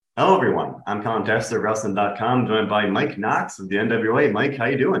Hello, everyone. I'm Colin Tester of Wrestling.com, joined by Mike Knox of the NWA. Mike, how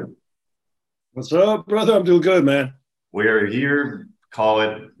you doing? What's up, brother? I'm doing good, man. We are here, call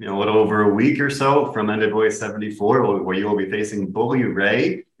it a little over a week or so from NWA 74, where you will be facing Bully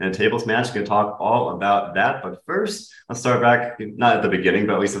Ray in a tables match. Going to talk all about that. But first, let's start back, not at the beginning,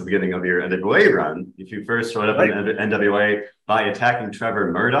 but at least at the beginning of your NWA run. If you first showed up in NWA by attacking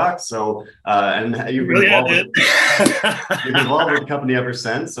Trevor Murdoch, and you've been involved with you've been involved with the company ever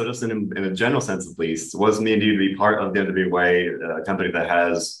since. So just in a general sense, at least, was me and you to be part of the NWA, a company that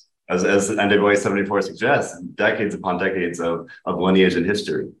has, as NWA 74 suggests, decades upon decades of lineage and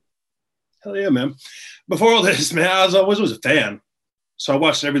history. Hell yeah, man. Before all this, man, I was a fan. So I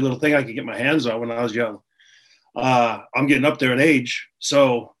watched every little thing I could get my hands on when I was young. I'm getting up there in age.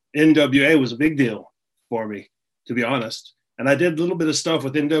 So NWA was a big deal for me, to be honest. And I did a little bit of stuff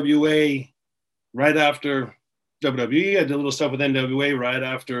with NWA right after WWE. I did a little stuff with NWA right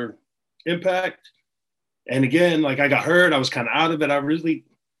after Impact. And again, like I got hurt. I was kind of out of it. I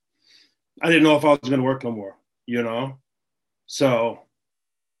didn't know if I was going to work no more, So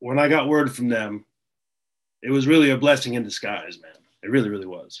when I got word from them, it was really a blessing in disguise, man. It really, really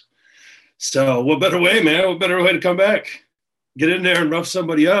was. So what better way, man? What better way to come back? Get in there and rough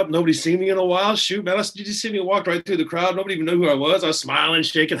somebody up. Nobody's seen me in a while. Shoot, man. You just see me walk right through the crowd. Nobody even knew who I was. I was smiling,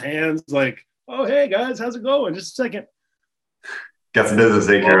 shaking hands, like, oh, hey, guys, how's it going? Just a second. Got some business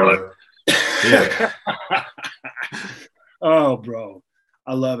to take care of. Yeah. Oh, bro.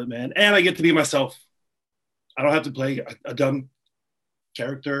 I love it, man. And I get to be myself. I don't have to play a dumb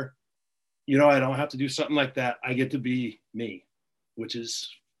character. I don't have to do something like that. I get to be me, which is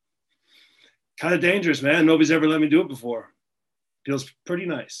kind of dangerous, man. Nobody's ever let me do it before. Feels pretty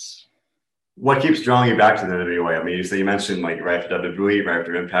nice. What keeps drawing you back to the NWA? I mean, you mentioned like right after WWE, right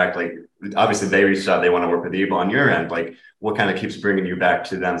after Impact, like obviously they reached out, they want to work with you, but on your end, like what kind of keeps bringing you back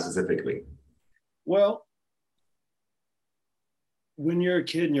to them specifically? Well, when you're a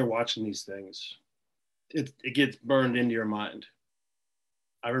kid and you're watching these things, it gets burned into your mind.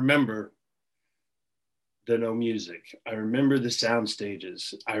 I remember the no music. I remember the sound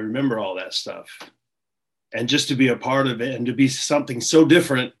stages. I remember all that stuff. And just to be a part of it and to be something so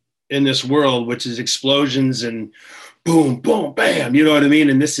different in this world, which is explosions and boom, boom, bam, you know what I mean?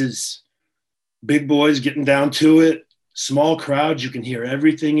 And this is big boys getting down to it, small crowds, you can hear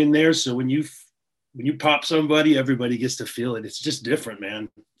everything in there. So when you pop somebody, everybody gets to feel it. It's just different, man.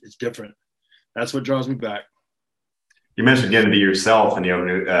 It's different. That's what draws me back. You mentioned getting to be yourself, and in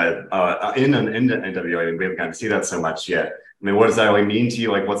the NWA, we haven't gotten to see that so much yet. I mean, what does that really mean to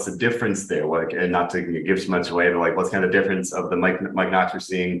you? Like, what's the difference there? Like, and not to give too much away, but like, what's kind of difference of the Mike Knox you're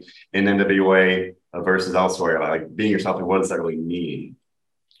seeing in NWA versus elsewhere? Like, being yourself, and what does that really mean?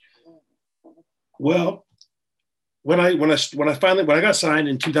 Well, when I got signed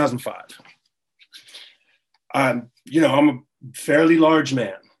in 2005, I'm a fairly large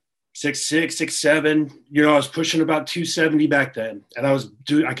man. 6'6", 6'7". I was pushing about 270 back then. And I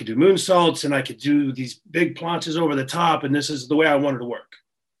could do moonsaults and I could do these big planches over the top. And this is the way I wanted to work.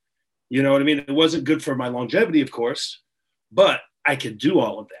 You know what I mean? It wasn't good for my longevity, of course, but I could do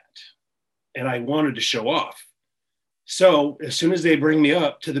all of that. And I wanted to show off. So as soon as they bring me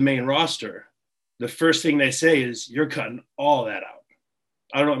up to the main roster, the first thing they say is, you're cutting all that out.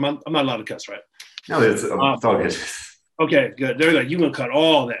 I don't know. I'm not allowed to cuss, right? No, it's all good. Okay, good. They're like, you're going to cut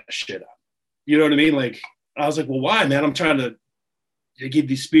all that shit out. You know what I mean? Like, I was like, well, why, man? I'm trying to give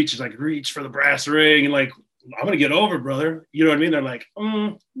these speeches, like, reach for the brass ring. And like, I'm going to get over, brother. You know what I mean? They're like,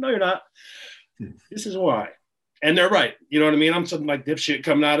 no, you're not. This is why. And they're right. You know what I mean? I'm something like dipshit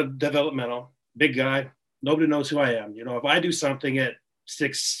coming out of developmental, big guy. Nobody knows who I am. If I do something at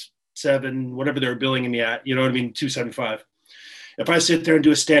 6'7", whatever they're billing me at, you know what I mean? 275. If I sit there and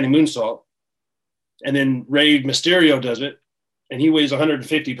do a standing moonsault, and then Rey Mysterio does it, and he weighs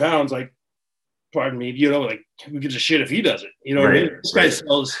 150 pounds, like, pardon me, like, who gives a shit if he does it? You know what I mean?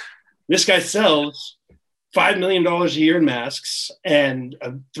 This guy sells $5 million a year in masks and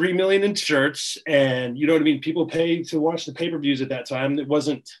 $3 million in shirts. And you know what I mean? People pay to watch the pay-per-views at that time. It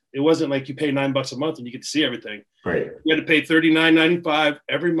wasn't like you pay $9 a month and you get to see everything. Right. You had to pay $39.95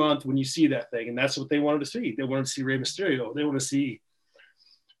 every month when you see that thing. And that's what they wanted to see. They wanted to see Rey Mysterio. They want to see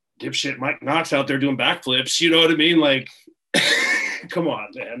dipshit Mike Knox out there doing backflips. You know what I mean? Like, come on,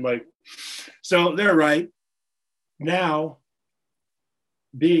 man. Like, so they're right. Now,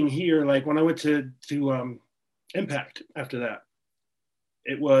 being here, like when I went to Impact after that,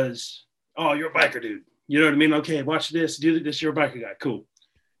 it was, oh, you're a biker dude. You know what I mean? Okay, watch this, do this, you're a biker guy. Cool.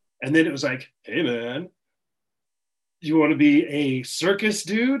 And then it was like, hey, man, you want to be a circus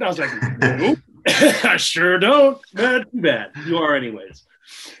dude? I was like, nope, I sure don't. Bad. You are anyways.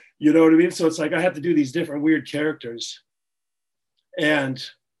 You know what I mean? So it's like I have to do these different weird characters, and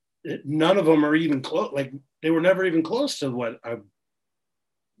none of them are even close. Like they were never even close to what I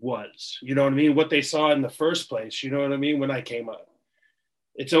was. You know what I mean? What they saw in the first place. You know what I mean? When I came up,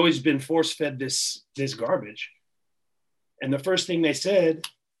 it's always been force fed this garbage. And the first thing they said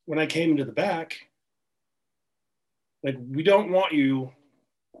when I came into the back, like, we don't want you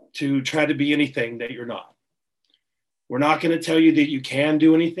to try to be anything that you're not. We're not going to tell you that you can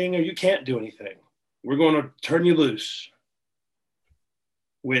do anything or you can't do anything. We're going to turn you loose,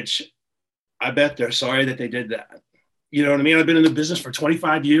 which I bet they're sorry that they did that. You know what I mean? I've been in the business for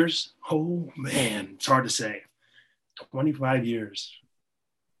 25 years. Oh, man, it's hard to say. 25 years.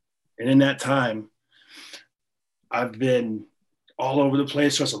 And in that time, I've been all over the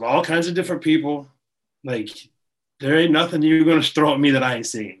place with all kinds of different people. Like, there ain't nothing you're going to throw at me that I ain't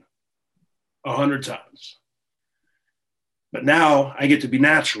seen 100 times. But now I get to be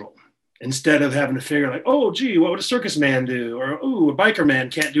natural instead of having to figure like, oh, gee, what would a circus man do? Or, oh, a biker man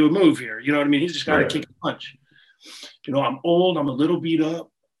can't do a move here. You know what I mean? He's just got to kick a punch. You know, I'm old. I'm a little beat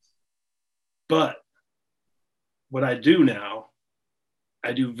up. But what I do now,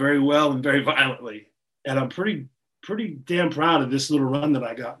 I do very well and very violently. And I'm pretty damn proud of this little run that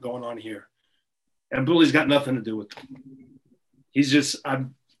I got going on here. And Bully's got nothing to do with it. He's just,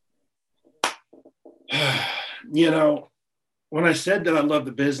 you know, when I said that I love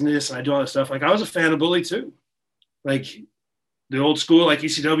the business and I do all that stuff, like I was a fan of Bully too. Like the old school, like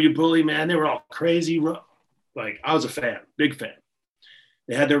ECW Bully, man, they were all crazy. Like I was a fan, big fan.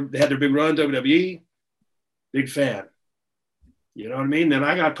 They had their big run, WWE, big fan. You know what I mean? Then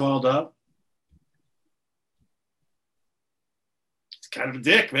I got called up. It's kind of a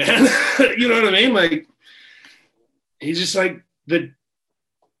dick, man. You know what I mean? Like he's just like I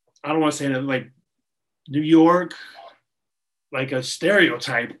don't want to say that, like New York, like a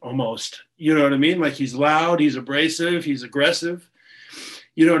stereotype almost. You know what I mean? Like he's loud, he's abrasive, he's aggressive.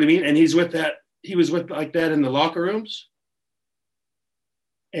 You know what I mean? And he was with like that in the locker rooms.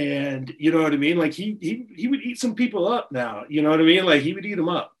 And you know what I mean? Like he would eat some people up now. You know what I mean? Like he would eat them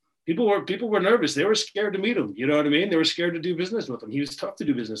up. People were nervous. They were scared to meet him. You know what I mean? They were scared to do business with him. He was tough to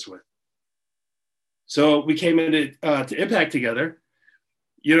do business with. So we came into to Impact together.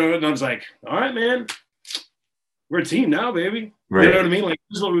 You know, and I was like, all right, man, we're a team now, baby. Right. You know what I mean? Like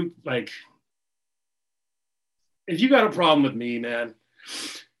this is what we like. If you got a problem with me, man,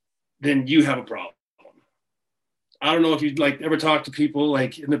 then you have a problem. I don't know if you'd like ever talk to people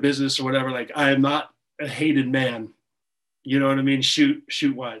like in the business or whatever. Like I am not a hated man. You know what I mean? Shoot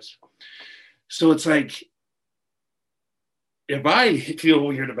wise. So it's like, if I feel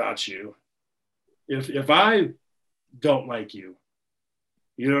weird about you, if I don't like you,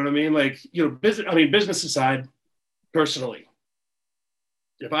 you know what I mean? Like, you know, business aside, personally,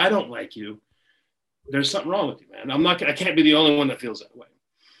 if I don't like you, there's something wrong with you, man. I can't be the only one that feels that way.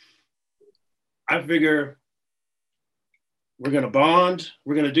 I figure we're going to bond.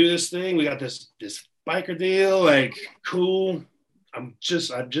 We're going to do this thing. We got this biker deal. Like, cool. I've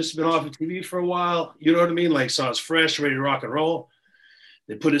just been off of TV for a while. You know what I mean? Like, saw us fresh, ready to rock and roll.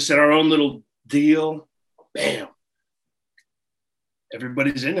 They put us in our own little deal. Bam.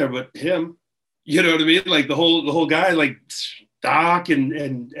 Everybody's in there but him. You know what I mean? Like the whole guy, like Doc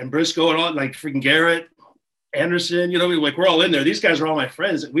and Briscoe and all, like freaking Garrett, Anderson, you know what I mean? Like we're all in there. These guys are all my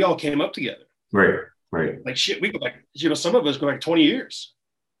friends. We all came up together. Right. Like shit, we go back, you know, some of us go back 20 years.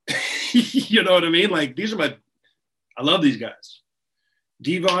 You know what I mean? Like I love these guys.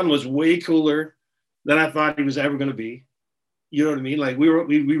 Devon was way cooler than I thought he was ever going to be. You know what I mean? Like we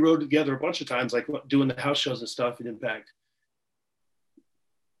rode together a bunch of times, like doing the house shows and stuff in Impact.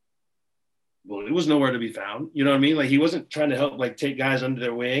 Well, it was nowhere to be found. You know what I mean? Like he wasn't trying to help like take guys under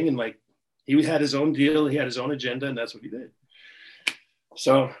their wing, and like he had his own deal, he had his own agenda, and that's what he did.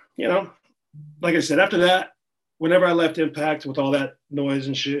 So, you know, like I said, after that, whenever I left Impact with all that noise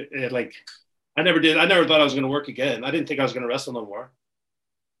and shit, I never thought I was going to work again. I didn't think I was going to wrestle no more.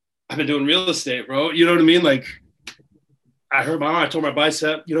 I've been doing real estate, bro. You know what I mean? Like I hurt my arm, I tore my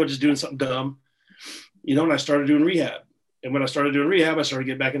bicep, you know, just doing something dumb, you know, and I started doing rehab. And when I started doing rehab, I started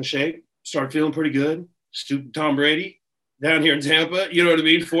getting back in shape. Started feeling pretty good. Stupid Tom Brady down here in Tampa, you know what I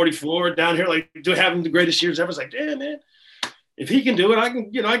mean? 44 down here, like having the greatest years ever. I was like, damn, man, if he can do it, I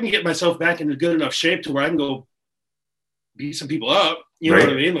can get myself back into good enough shape to where I can go beat some people up. You know what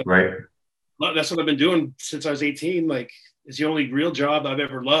I mean? Like, right. That's what I've been doing since I was 18. Like it's the only real job I've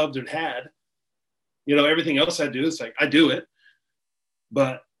ever loved and had. You know, everything else I do, it's like, I do it,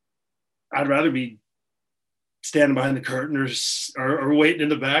 but I'd rather be standing behind the curtain or waiting in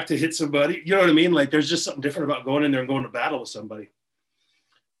the back to hit somebody. You know what I mean? Like there's just something different about going in there and going to battle with somebody.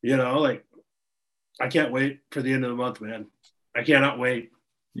 You know, like I can't wait for the end of the month, man. I cannot wait.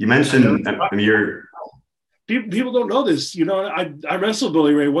 You mentioned, I mean, you're People don't know this. You know, I wrestled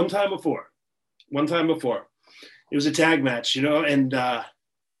Bully Ray one time before. One time before. It was a tag match, you know, and I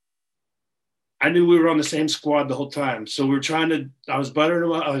knew we were on the same squad the whole time. So we were I was buttering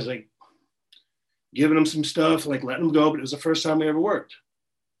him up. I was like giving him some stuff, like letting him go, but it was the first time we ever worked.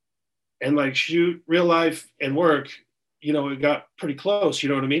 And like shoot, real life and work, you know, it got pretty close, you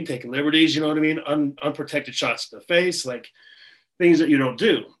know what I mean? Taking liberties, you know what I mean? Unprotected shots to the face, like things that you don't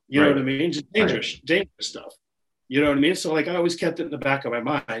do, you know what I mean? Just dangerous stuff. You know what I mean? So like I always kept it in the back of my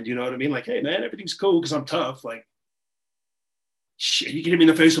mind, you know what I mean? Like, hey man, everything's cool because I'm tough. Like, shit, you can hit me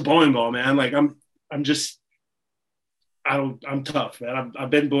in the face with a bowling ball, man. Like I'm tough, man. I've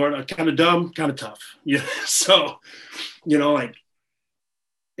been born, I'm kind of dumb, kind of tough. Yeah. So, you know, like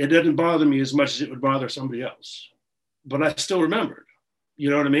it didn't bother me as much as it would bother somebody else. But I still remembered. You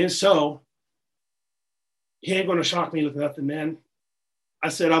know what I mean? So he ain't gonna shock me with nothing, man. I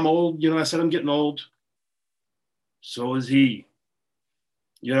said I'm old, you know, I said I'm getting old. So is he.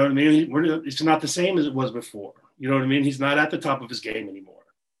 You know what I mean? It's not the same as it was before. You know what I mean? He's not at the top of his game anymore.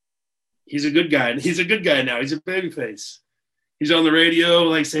 He's a good guy. He's a good guy now. He's a babyface. He's on the radio,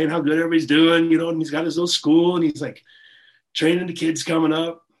 like saying how good everybody's doing, you know, and he's got his little school and he's like training the kids coming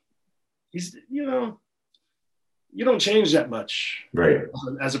up. He's, you know, you don't change that much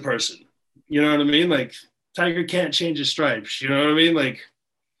as a person. You know what I mean? Like Tiger can't change his stripes. You know what I mean? Like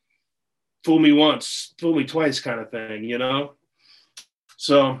fool me once, fool me twice kind of thing, you know?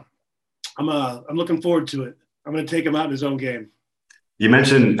 So I'm looking forward to it. I'm going to take him out in his own game. You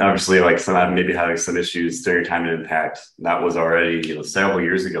mentioned obviously like maybe having some issues during your time in Impact. That was already, you know, several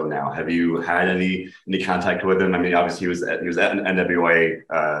years ago now. Have you had any contact with him? I mean, obviously he was at NWA.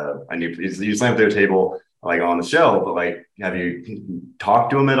 I knew you slammed their table like on the show, but like, have you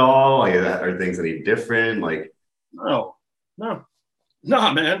talked to him at all? Like, are things any different? Like, no,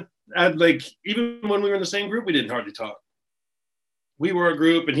 man. Like even when we were in the same group, we didn't hardly talk. We were a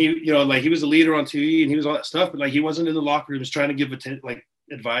group and he, you know, like he was a leader on TV and he was all that stuff, but like he wasn't in the locker room just trying to give like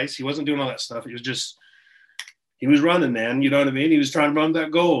advice. He wasn't doing all that stuff. He was just, he was running, man. You know what I mean? He was trying to run that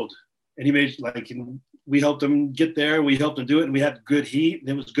gold and he made like, we helped him get there. We helped him do it and we had good heat and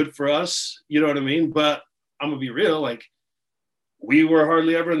it was good for us. You know what I mean? But I'm gonna be real. Like we were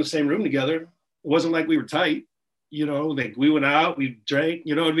hardly ever in the same room together. It wasn't like we were tight, you know, like we went out, we drank,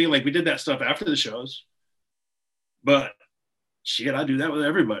 you know what I mean? Like we did that stuff after the shows, but shit, I do that with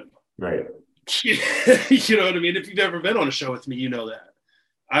everybody. Right. You know what I mean? If you've ever been on a show with me, you know that.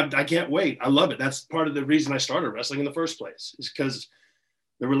 I can't wait. I love it. That's part of the reason I started wrestling in the first place, is because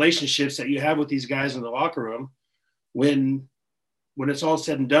the relationships that you have with these guys in the locker room, when it's all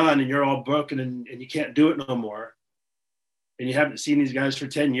said and done and you're all broken and you can't do it no more, and you haven't seen these guys for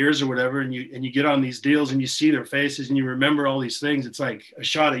 10 years or whatever, and you get on these deals and you see their faces and you remember all these things, it's like a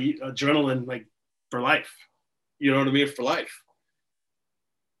shot of adrenaline, like for life. You know what I mean? For life.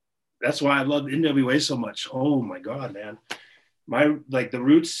 That's why I love NWA so much. Oh my God, man. Like the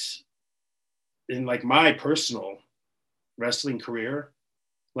roots in like my personal wrestling career,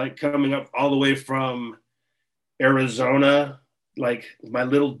 like coming up all the way from Arizona, like my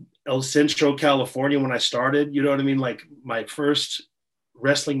little El Centro, California, when I started, you know what I mean? Like my first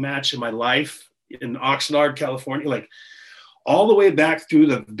wrestling match in my life in Oxnard, California, like all the way back through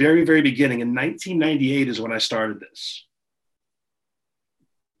the very, very beginning. In 1998 is when I started this.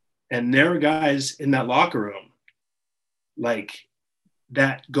 And there are guys in that locker room, like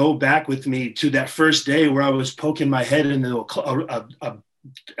that go back with me to that first day where I was poking my head into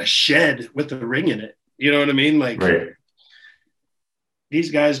a shed with a ring in it. You know what I mean? Like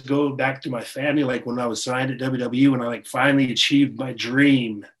these guys go back to my family. Like when I was signed at WWE, when I like finally achieved my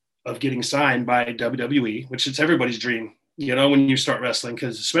dream of getting signed by WWE, which is everybody's dream, you know, when you start wrestling,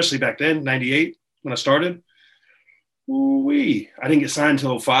 because especially back then, 98, when I started, I didn't get signed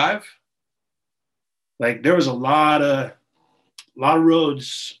until 05. Like there was a lot of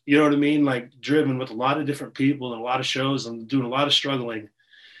roads, you know what I mean? Like driven with a lot of different people and a lot of shows and doing a lot of struggling,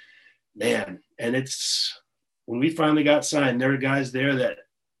 man. And it's when we finally got signed, there were guys there that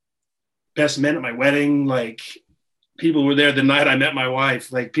best men at my wedding. Like people were there the night I met my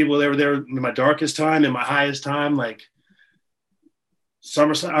wife. Like people that were there in my darkest time, in my highest time. Like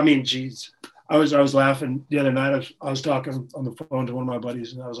SummerSlam. I mean, geez. I was laughing the other night. I was talking on the phone to one of my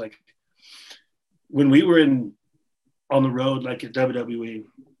buddies, and I was like, when we were on the road, like at WWE,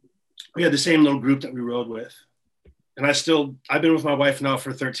 we had the same little group that we rode with. And I've been with my wife now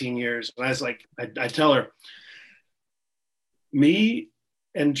for 13 years. And I was like, I tell her, me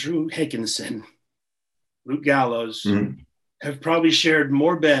and Drew Hickinson, Luke Gallows, have probably shared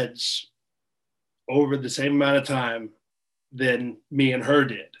more beds over the same amount of time than me and her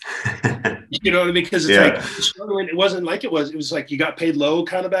did. You know what I mean? Because it's like it wasn't like it was like you got paid low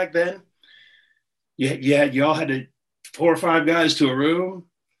kind of back then. You all had 4 or 5 guys to a room.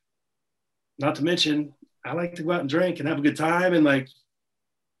 Not to mention, I like to go out and drink and have a good time, and like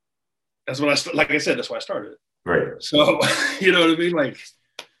that's what like I said, that's why I started it. Right. So you know what I mean? Like,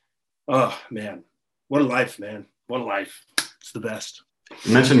 oh man, what a life, man! What a life! It's the best.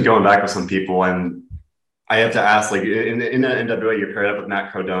 You mentioned going back with some people, and I have to ask, like in the NWA, you're paired up with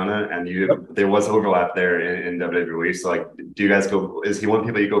Matt Cardona, and there was overlap there in WWE. So, like, do you guys go? Is he one of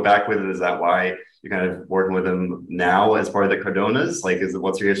the people you go back with? Is that why you're kind of working with him now as part of the Cardonas? Like,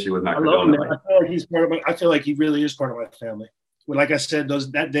 what's your issue with Matt Cardona? I feel like he's part of I feel like he really is part of my family. Well, like I said,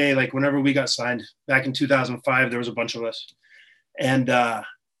 that day, like whenever we got signed back in 2005, there was a bunch of us, and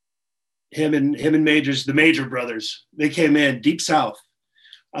him and Majors, the Major brothers, they came in deep South.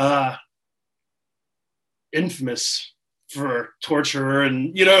 Infamous for torture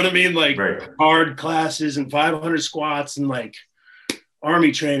and you know what I mean, like hard classes and 500 squats and like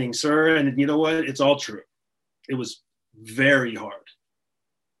army training, sir. And you know what? It's all true. It was very hard.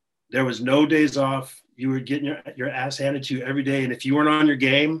 There was no days off. You were getting your ass handed to you every day. And if you weren't on your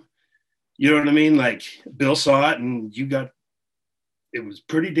game, you know what I mean? Like Bill saw it and it was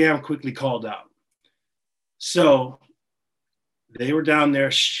pretty damn quickly called out. So they were down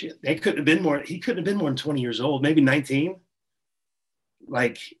there. Shit, he couldn't have been more than 20 years old, maybe 19.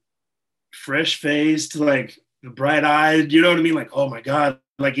 Like fresh faced, like bright eyed, you know what I mean? Like, oh my God.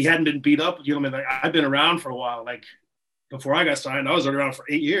 Like he hadn't been beat up, you know what I mean? Like I've been around for a while. Like before I got signed, I was around for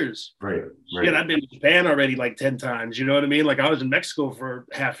 8 years. Right. Shit, I've been to Japan already like 10 times, you know what I mean? Like I was in Mexico for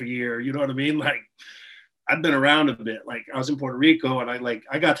half a year, you know what I mean? Like I've been around a bit. Like I was in Puerto Rico and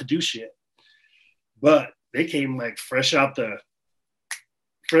I got to do shit. But they came like fresh out the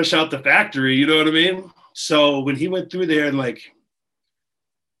factory, you know what I mean? So when he went through there and like,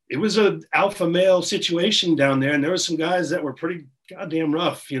 it was an alpha male situation down there. And there were some guys that were pretty goddamn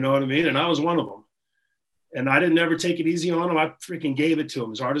rough, you know what I mean? And I was one of them. And I didn't ever take it easy on them. I freaking gave it to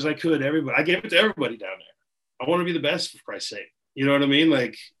them as hard as I could. I gave it to everybody down there. I want to be the best, for Christ's sake. You know what I mean?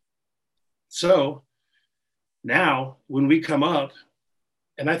 Like, so now when we come up,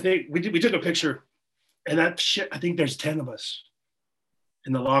 and I think we took a picture, and that shit, I think there's 10 of us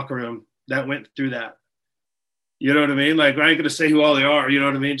in the locker room that went through that. You know what I mean? Like, I ain't going to say who all they are, you know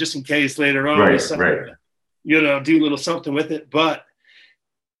what I mean? Just in case later on, right. You know, do a little something with it. But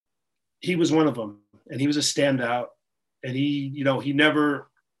he was one of them, and he was a standout. And he, you know, he never,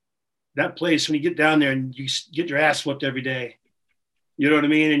 that place, when you get down there and you get your ass whooped every day, you know what I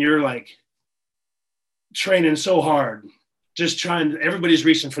mean? And you're like training so hard, just trying, everybody's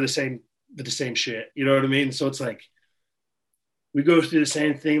reaching for the same shit. You know what I mean? So it's like, we go through the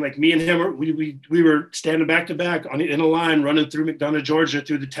same thing. Like me and him, we were standing back to back in a line running through McDonough, Georgia,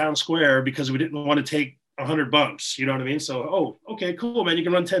 through the town square because we didn't want to take 100 bumps. You know what I mean? So, oh, okay, cool, man. You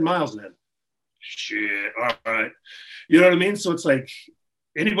can run 10 miles then. Shit, all right. You know what I mean? So it's like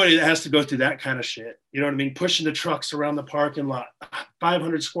anybody that has to go through that kind of shit, you know what I mean? Pushing the trucks around the parking lot,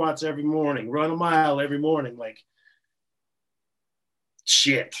 500 squats every morning, run a mile every morning. Like,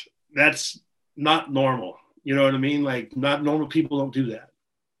 shit, that's not normal. You know what I mean? Like, not normal people don't do that.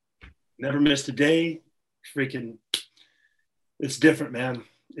 Never missed a day. Freaking, it's different, man.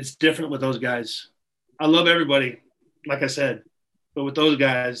 It's different with those guys. I love everybody, like I said, but with those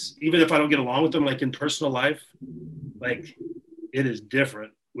guys, even if I don't get along with them, like in personal life, like it is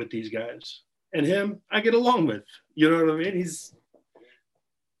different with these guys. And him, I get along with. You know what I mean?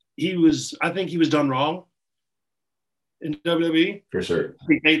 I think he was done wrong in WWE. For sure.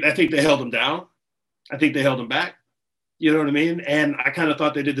 I think they held him down. I think they held him back. You know what I mean? And I kind of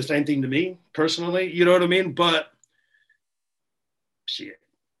thought they did the same thing to me personally. You know what I mean? But shit,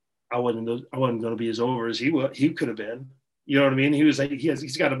 I wasn't going to be as over as he could have been. You know what I mean? He was like,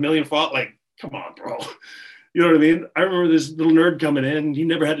 he's got a million followers. Like, come on, bro. You know what I mean? I remember this little nerd coming in. He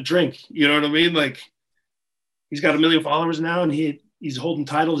never had to drink. You know what I mean? Like, he's got 1 million followers now, and he's holding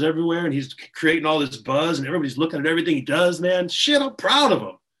titles everywhere, and he's creating all this buzz, and everybody's looking at everything he does, man. Shit, I'm proud of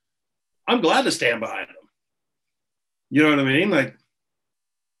him. I'm glad to stand behind him. You know what I mean? Like,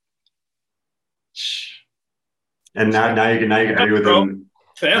 and now you can be with him.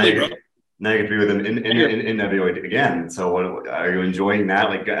 Family, bro. Now you get to be with him in WWE again. So are you enjoying that?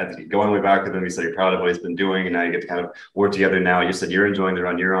 Like going way back with him, you said you're proud of what he's been doing, and now you get to kind of work together now. You said you're enjoying the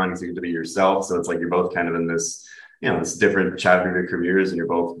run you're on because you get to be yourself. So it's like you're both kind of in this, this different chapter of your careers, and you're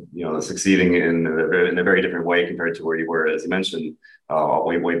both, succeeding in a very different way compared to where you were, as you mentioned,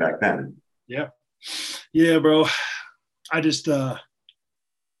 way back then. Yeah, bro. I just, for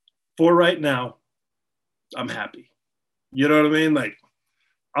right now, I'm happy. You know what I mean? Like,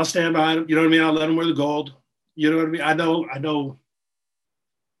 I'll stand behind him. You know what I mean? I'll let him wear the gold. You know what I mean? I know.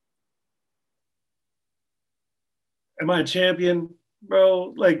 Am I a champion,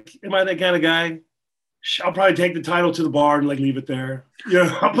 bro? Like, am I that kind of guy? I'll probably take the title to the bar and like leave it there. You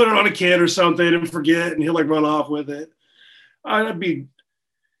know, I'll put it on a kid or something and forget, and he'll like run off with it. I'd be.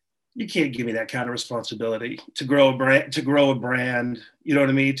 You can't give me that kind of responsibility to grow a brand. You know what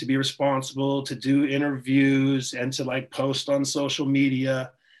I mean? To be responsible, to do interviews, and to like post on social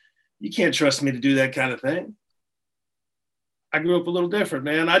media. You can't trust me to do that kind of thing. I grew up a little different,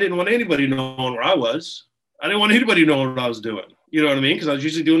 man. I didn't want anybody knowing where I was. I didn't want anybody knowing what I was doing. You know what I mean? Because I was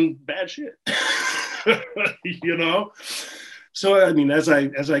usually doing bad shit. You know? So I mean, as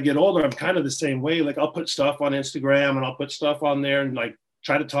I get older, I'm kind of the same way. Like I'll put stuff on Instagram and I'll put stuff on there and like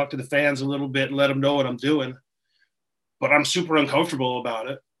try to talk to the fans a little bit and let them know what I'm doing. But I'm super uncomfortable about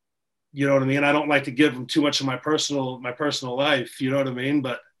it. You know what I mean? I don't like to give them too much of my personal life. You know what I mean?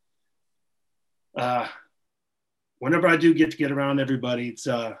 But whenever I do get to get around everybody, it's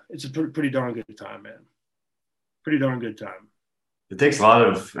a pretty darn good time, man. Pretty darn good time. It takes a lot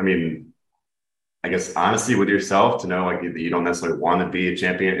of, I mean, I guess honesty with yourself to know like you don't necessarily want to be a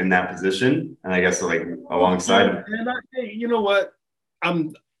champion in that position. And I guess like alongside. Hey, you know what?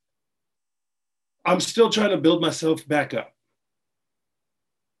 I'm still trying to build myself back up.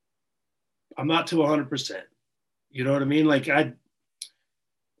 I'm not to 100%. You know what I mean? Like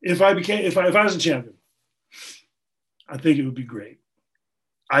if I was a champion, I think it would be great.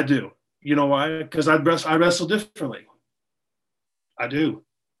 I do. You know why? Because I wrestle differently. I do.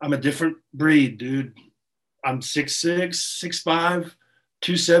 I'm a different breed, dude. I'm 6'6", 6'5",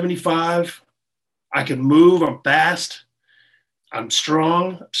 275. I can move. I'm fast. I'm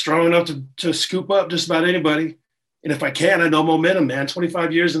strong enough to scoop up just about anybody. And if I can, I know momentum, man.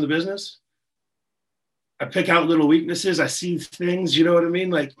 25 years in the business. I pick out little weaknesses. I see things, you know what I mean?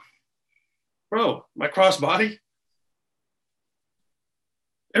 Like, bro, my crossbody.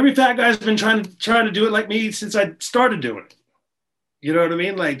 Every fat guy's been trying to do it like me since I started doing it. You know what I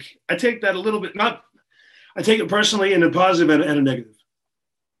mean? Like, I take that a little bit, I take it personally in a positive and a negative.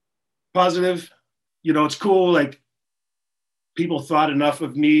 Positive, you know, it's cool. Like, people thought enough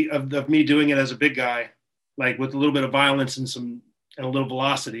of me doing it as a big guy, like with a little bit of violence and a little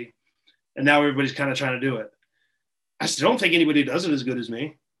velocity. And now everybody's kind of trying to do it. I still don't think anybody does it as good as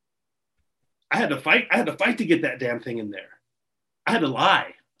me. I had to fight to get that damn thing in there. I had to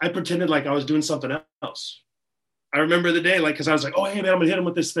lie. I pretended like I was doing something else. I remember the day, like, because I was like, oh, hey, man, I'm going to hit him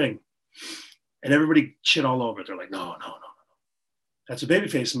with this thing. And everybody shit all over it. They're like, no. That's a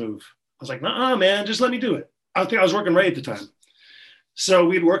babyface move. I was like, nah, man, just let me do it. I think I was working Ray at the time. So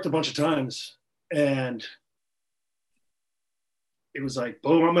we'd worked a bunch of times. And it was like,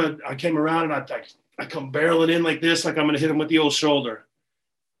 boom, I came around and I come barreling in like this, like I'm going to hit him with the old shoulder.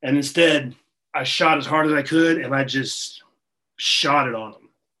 And instead, I shot as hard as I could, and I just shot it on him.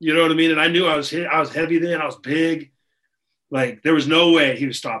 You know what I mean? And I knew I was heavy then. I was big. Like, there was no way he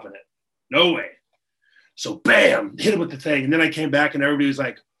was stopping it. No way. So, bam, hit him with the thing. And then I came back, and everybody was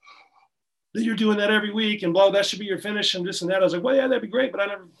like, you're doing that every week, and blah, that should be your finish, and this and that. I was like, well, yeah, that'd be great, but I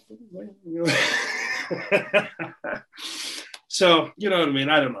never. You know? So, you know what I mean?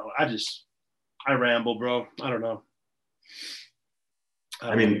 I don't know. I ramble, bro. I don't know.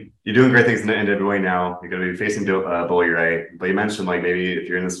 I mean, you're doing great things in NWA now. You're going to be facing Bully Ray. But you mentioned, like, maybe if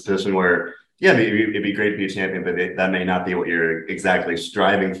you're in this position where, yeah, maybe it'd be great to be a champion, but that may not be what you're exactly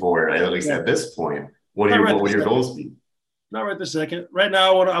striving for, at least at this point. What would your goals be? Not right this second. Right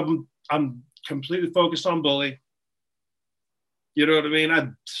now, I'm completely focused on Bully. You know what I mean?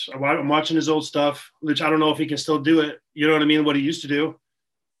 I'm watching his old stuff, which I don't know if he can still do it. You know what I mean? What he used to do.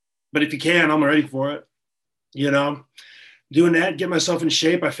 But if he can, I'm ready for it. You know? Doing that, get myself in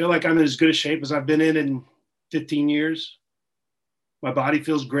shape. I feel like I'm in as good a shape as I've been in 15 years. My body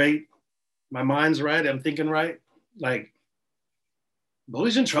feels great. My mind's right. I'm thinking right. Like,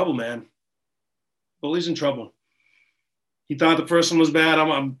 Bully's in trouble, man. Bully's in trouble. He thought the first one was bad.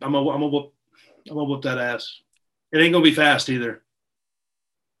 I'm gonna whoop that ass. It ain't gonna be fast either.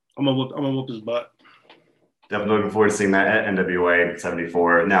 I'm gonna whoop his butt. Definitely looking forward to seeing that at NWA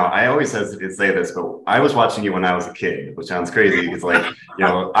 74. Now, I always hesitate to say this, but I was watching you when I was a kid, which sounds crazy. It's like, you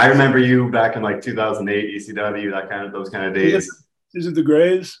know, I remember you back in like 2008 ECW, those kind of days. Is it the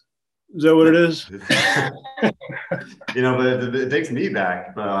Grays? Is that what it is? You know, but it takes me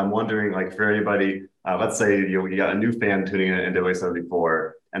back. But I'm wondering, like, for anybody, let's say you got a new fan tuning in at NWA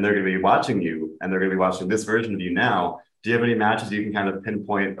 74, and they're going to be watching you, and they're going to be watching this version of you now. Do you have any matches you can kind of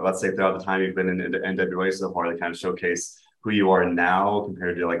pinpoint, let's say throughout the time you've been in NWA so far, that kind of showcase who you are now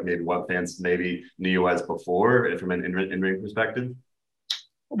compared to like maybe what fans maybe knew you as before from an in-ring perspective?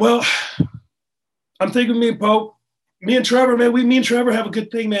 Well, I'm thinking me and Pope, me and Trevor, man, me and Trevor have a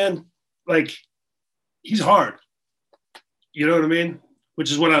good thing, man. Like, he's hard. You know what I mean?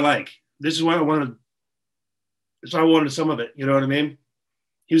 Which is what I like. This is why I wanted. That's why I wanted some of it. You know what I mean?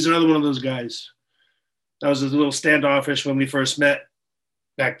 He was another one of those guys. That was a little standoffish when we first met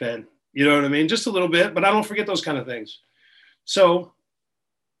back then. You know what I mean? Just a little bit, but I don't forget those kind of things. So,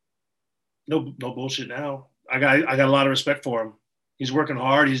 no bullshit now. I got a lot of respect for him. He's working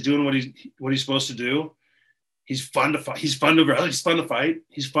hard. He's doing what he's supposed to do. He's fun to fight. He's fun to fight.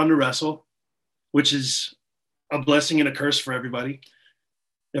 He's fun to wrestle, which is a blessing and a curse for everybody.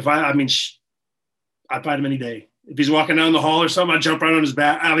 I'd fight him any day. If he's walking down the hall or something, I jump right on his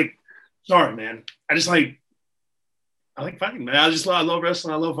back. Sorry, man. I like fighting, man. I love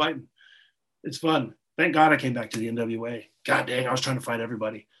wrestling. I love fighting. It's fun. Thank God I came back to the NWA. God dang, I was trying to fight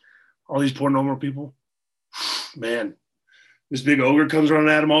everybody. All these poor normal people. Man, this big ogre comes running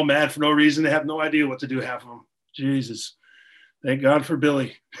at them all mad for no reason. They have no idea what to do, half of them. Jesus. Thank God for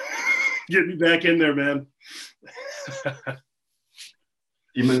Billy. Get me back in there, man.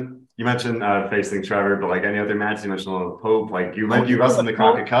 You mentioned facing Trevor, but like any other match, you mentioned Pope. Like you wrestled in the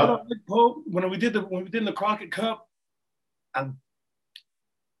Crockett Cup. Pope, when we did the Crockett Cup,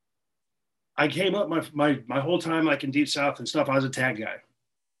 I came up my whole time like in Deep South and stuff. I was a tag guy.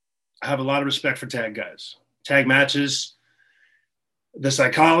 I have a lot of respect for tag guys, tag matches, the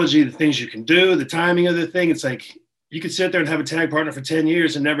psychology, the things you can do, the timing of the thing. It's like you could sit there and have a tag partner for 10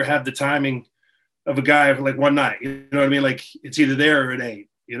 years and never have the timing of a guy for like one night. You know what I mean? Like it's either there or it ain't.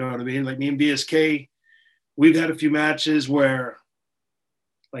 You know what I mean? Like me and BSK, we've had a few matches where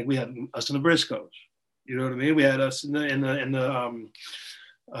like we had us and the Briscoes. You know what I mean? We had us in the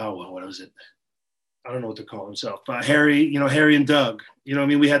what was it? I don't know what to call himself. Harry and Doug. You know what I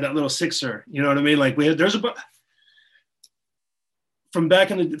mean? We had that little sixer. You know what I mean? Like from back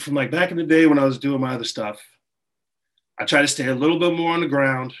in the day when I was doing my other stuff, I try to stay a little bit more on the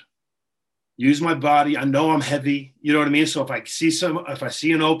ground, use my body. I know I'm heavy. You know what I mean? So if I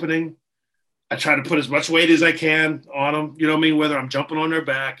see an opening, I try to put as much weight as I can on them. You know what I mean? Whether I'm jumping on their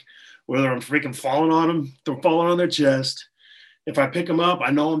back, whether I'm freaking falling on them, they're falling on their chest. If I pick them up, I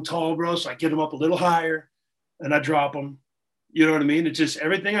know I'm tall, bro, so I get them up a little higher and I drop them. You know what I mean? It's just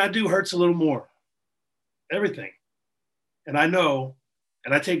everything I do hurts a little more. Everything. And I know,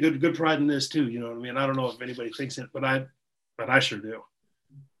 and I take good pride in this too. You know what I mean? I don't know if anybody thinks it, but I sure do.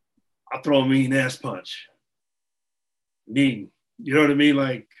 I'll throw a mean ass punch. Mean. You know what I mean?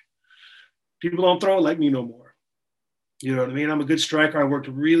 Like, people don't throw it like me no more. You know what I mean? I'm a good striker. I worked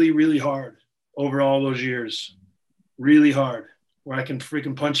really, really hard over all those years. Really hard. Where I can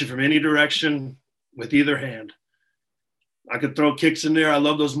freaking punch you from any direction with either hand. I could throw kicks in there. I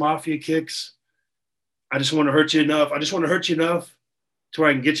love those mafia kicks. I just want to hurt you enough. To where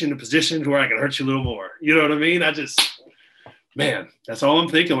I can get you in a position to where I can hurt you a little more. You know what I mean? Man, that's all I'm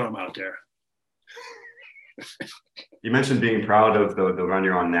thinking when I'm out there. You mentioned being proud of the run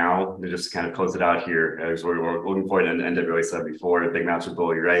you're on now. To just kind of close it out here, as we're looking forward to NWA 74, a big match with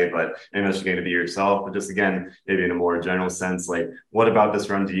Bully Ray, but you mentioned getting to be yourself. But just again, maybe in a more general sense, like what about this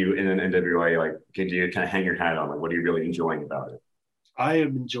run do you in an NWA, like do you kind of hang your hat on? Like what are you really enjoying about it? I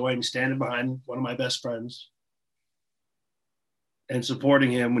am enjoying standing behind one of my best friends and supporting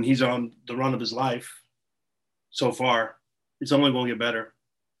him when he's on the run of his life. So far, it's only going to get better.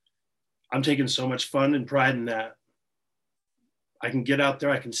 I'm taking so much fun and pride in that. I can get out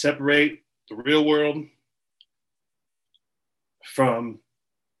there. I can separate the real world from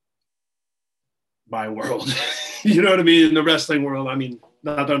my world. You know what I mean? In the wrestling world. I mean,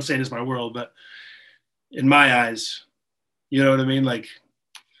 not that I'm saying it's my world, but in my eyes, you know what I mean? Like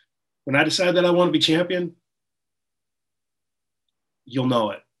when I decide that I want to be champion, you'll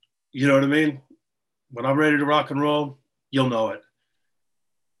know it. You know what I mean? When I'm ready to rock and roll, you'll know it.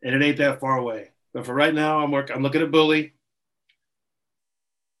 And it ain't that far away. But for right now, I'm looking at Bully.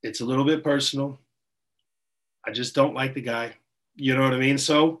 It's a little bit personal. I just don't like the guy. You know what I mean?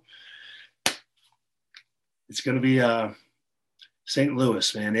 So it's going to be St.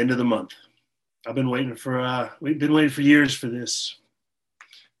 Louis, man, end of the month. We've been waiting for years for this.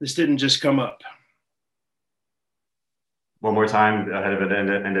 This didn't just come up. One more time ahead of it,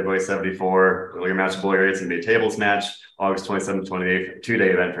 NWA 74. Your match with Bully Ray, it's going to be a tables match, August 27th, 28th, 2-day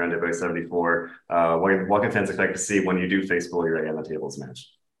event for NWA 74. What can fans expect to see when you do face Bully Ray in the tables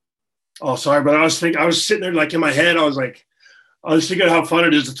match? Oh, sorry, but I was sitting there like in my head, I was thinking how fun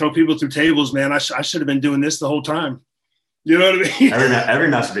it is to throw people through tables, man. I should have been doing this the whole time. You know what I mean? Every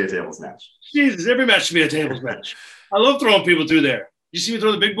match should be a tables match. Jesus, every match should be a tables match. I love throwing people through there. You see me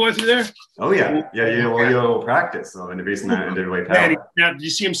throw the big boy through there? Oh yeah, you'll practice in the recent individual weight power. Did you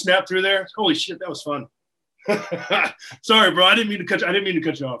see him snap through there? Holy shit, that was fun. Sorry, bro. I didn't mean to cut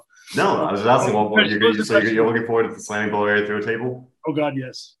you off. No, I was just asking. So you're looking forward to the slamming bull area through a table? Oh God,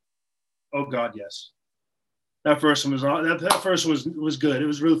 yes. Oh God, yes. That first one was good. It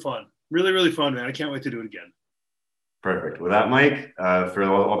was really fun. Really, really fun, man. I can't wait to do it again. Perfect. With that, Mike, for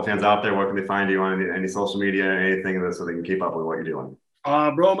all the fans out there, where can they find you on any social media, anything so they can keep up with what you're doing?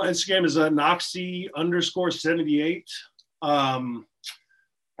 Bro, my Instagram is Noxy_78. I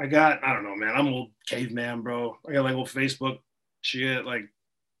don't know, man. I'm old caveman, bro. I got like old Facebook shit, like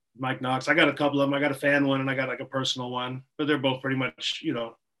Mike Knox. I got a couple of them. I got a fan one and I got like a personal one, but they're both pretty much, I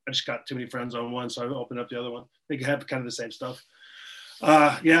just got too many friends on one, so I opened up the other one. They can have kind of the same stuff.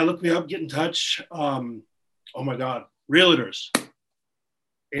 Yeah, look me up, get in touch. Oh my God, realtors.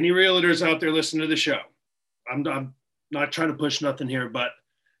 Any realtors out there listening to the show? I'm not trying to push nothing here, but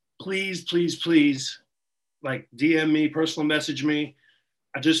please, like DM me, personal message me.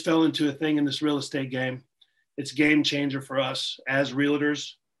 I just fell into a thing in this real estate game. It's a game changer for us as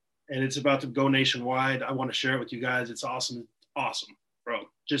realtors, and it's about to go nationwide. I want to share it with you guys. It's awesome, bro.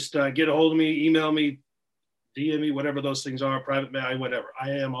 Just get a hold of me, email me, DM me, whatever those things are, private mail, whatever.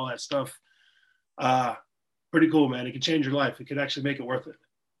 I am all that stuff. Pretty cool, man. It could change your life. It could actually make it worth it.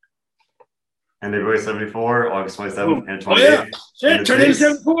 And February 74, August 27th and 28th. Oh, yeah. Shit, turn into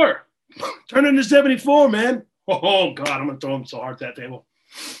 74. Turn into 74, man. Oh, God, I'm going to throw him so hard at that table.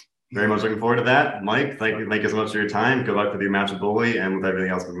 Very much looking forward to that. Mike, thank you so much for your time. Good luck with your match with Bully and with everything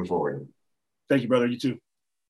else moving forward. Thank you, brother. You too.